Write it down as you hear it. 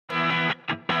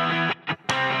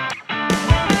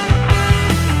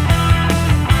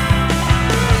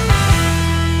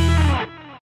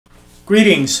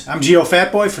Greetings, I'm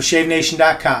Geofatboy for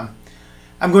ShaveNation.com.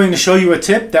 I'm going to show you a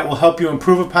tip that will help you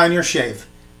improve upon your shave.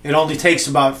 It only takes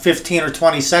about 15 or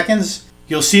 20 seconds.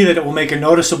 You'll see that it will make a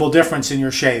noticeable difference in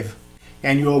your shave.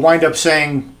 And you will wind up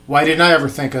saying, why didn't I ever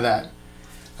think of that?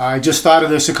 I just thought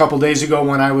of this a couple days ago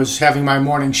when I was having my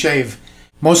morning shave.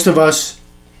 Most of us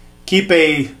keep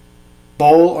a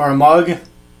bowl or a mug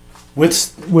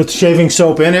with shaving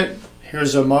soap in it.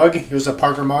 Here's a mug, here's a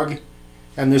Parker mug,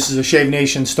 and this is a Shave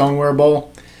Nation stoneware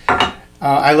bowl.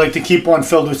 I like to keep one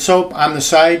filled with soap on the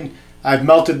side. I've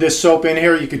melted this soap in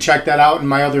here. You can check that out in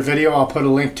my other video. I'll put a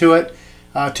link to it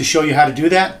to show you how to do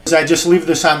that. I just leave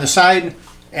this on the side,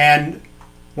 and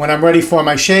when I'm ready for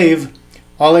my shave,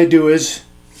 all I do is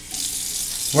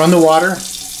run the water.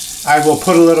 I will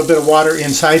put a little bit of water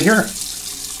inside here,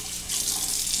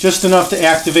 just enough to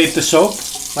activate the soap,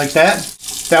 like that.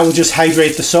 That will just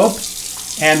hydrate the soap.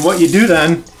 And what you do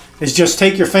then is just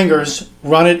take your fingers,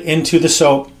 run it into the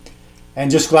soap, and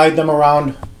just glide them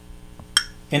around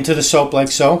into the soap like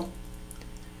so.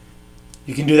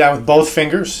 You can do that with both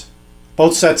fingers,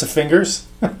 both sets of fingers,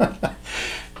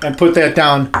 and put that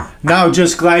down. Now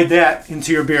just glide that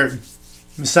into your beard.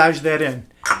 Massage that in.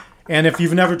 And if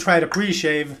you've never tried a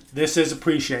pre-shave, this is a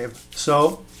pre-shave.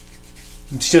 So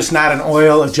it's just not an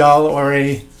oil, a gel, or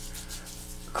a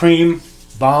cream,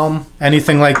 balm,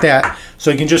 anything like that. So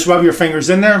you can just rub your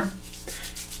fingers in there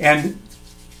and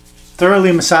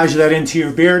thoroughly massage that into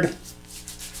your beard.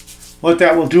 What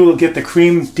that will do will get the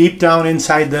cream deep down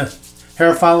inside the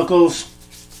hair follicles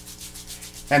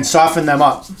and soften them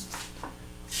up.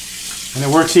 And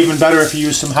it works even better if you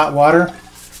use some hot water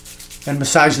and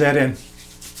massage that in.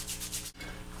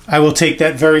 I will take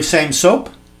that very same soap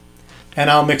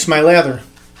and I'll mix my lather.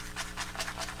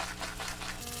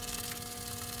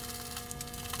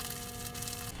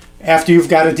 After you've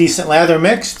got a decent lather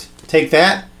mixed, take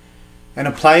that and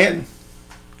apply it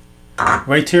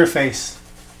right to your face.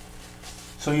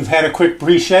 So you've had a quick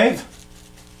pre-shave,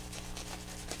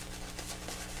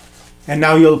 and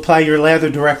now you'll apply your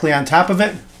lather directly on top of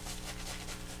it,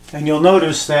 and you'll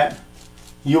notice that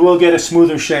you will get a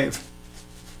smoother shave.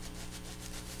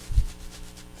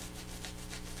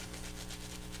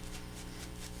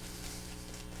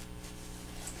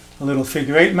 A little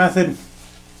figure 8 method.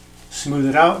 Smooth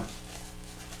it out.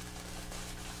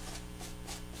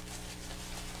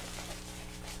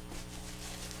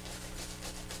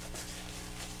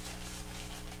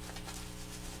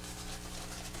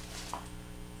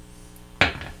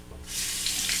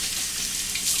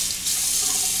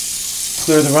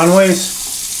 Clear the runways.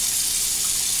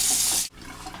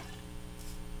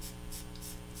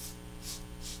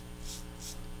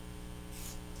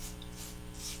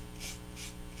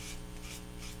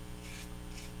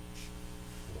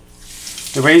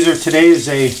 The razor today is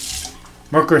a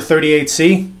Merkur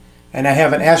 38C, and I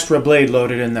have an Astra blade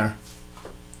loaded in there.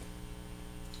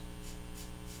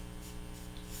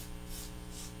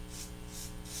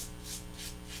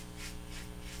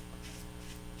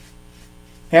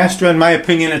 Astra, in my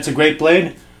opinion, it's a great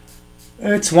blade.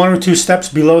 It's 1 or 2 steps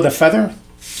below the feather.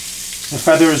 The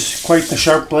feather is quite the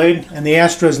sharp blade, and the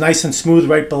Astra is nice and smooth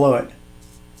right below it.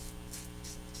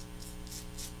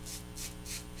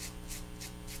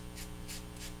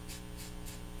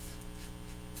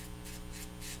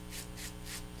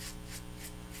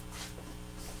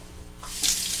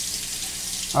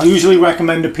 I'll usually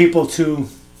recommend to people to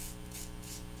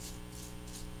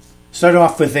start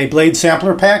off with a blade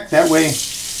sampler pack. That way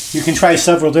you can try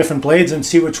several different blades and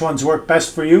see which ones work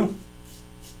best for you.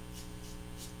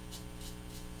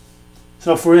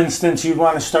 So for instance, you'd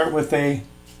want to start with a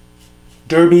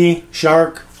Derby,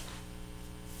 Shark,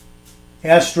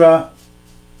 Astra,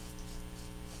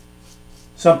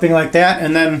 something like that,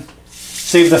 and then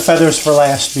save the feathers for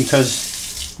last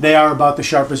because they are about the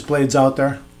sharpest blades out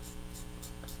there.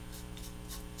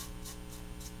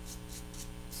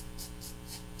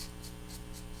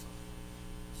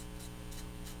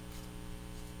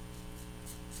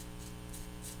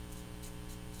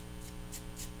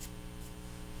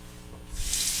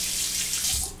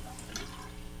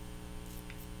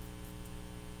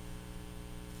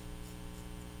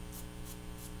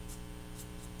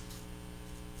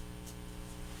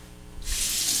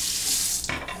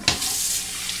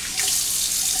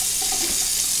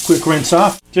 Quick rinse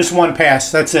off. Just one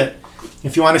pass, that's it.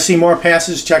 If you want to see more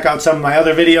passes, check out some of my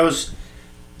other videos.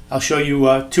 I'll show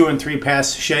you 2 and 3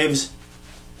 pass shaves.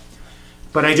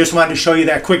 But I just wanted to show you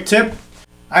that quick tip.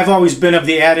 I've always been of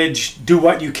the adage, do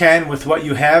what you can with what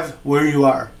you have where you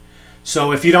are.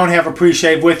 So if you don't have a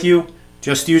pre-shave with you,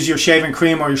 just use your shaving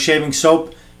cream or your shaving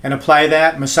soap and apply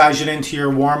that, massage it into your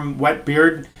warm, wet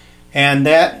beard, and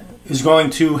that is going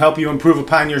to help you improve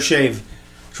upon your shave.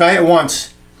 Try it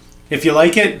once. If you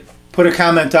like it, put a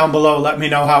comment down below. Let me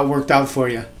know how it worked out for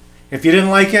you. If you didn't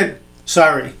like it,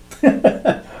 sorry.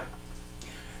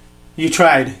 You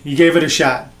tried. You gave it a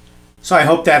shot. So I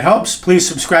hope that helps. Please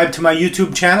subscribe to my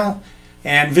YouTube channel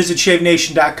and visit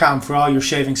shavenation.com for all your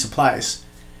shaving supplies.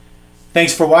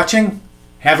 Thanks for watching.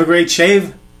 Have a great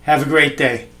shave. Have a great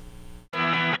day.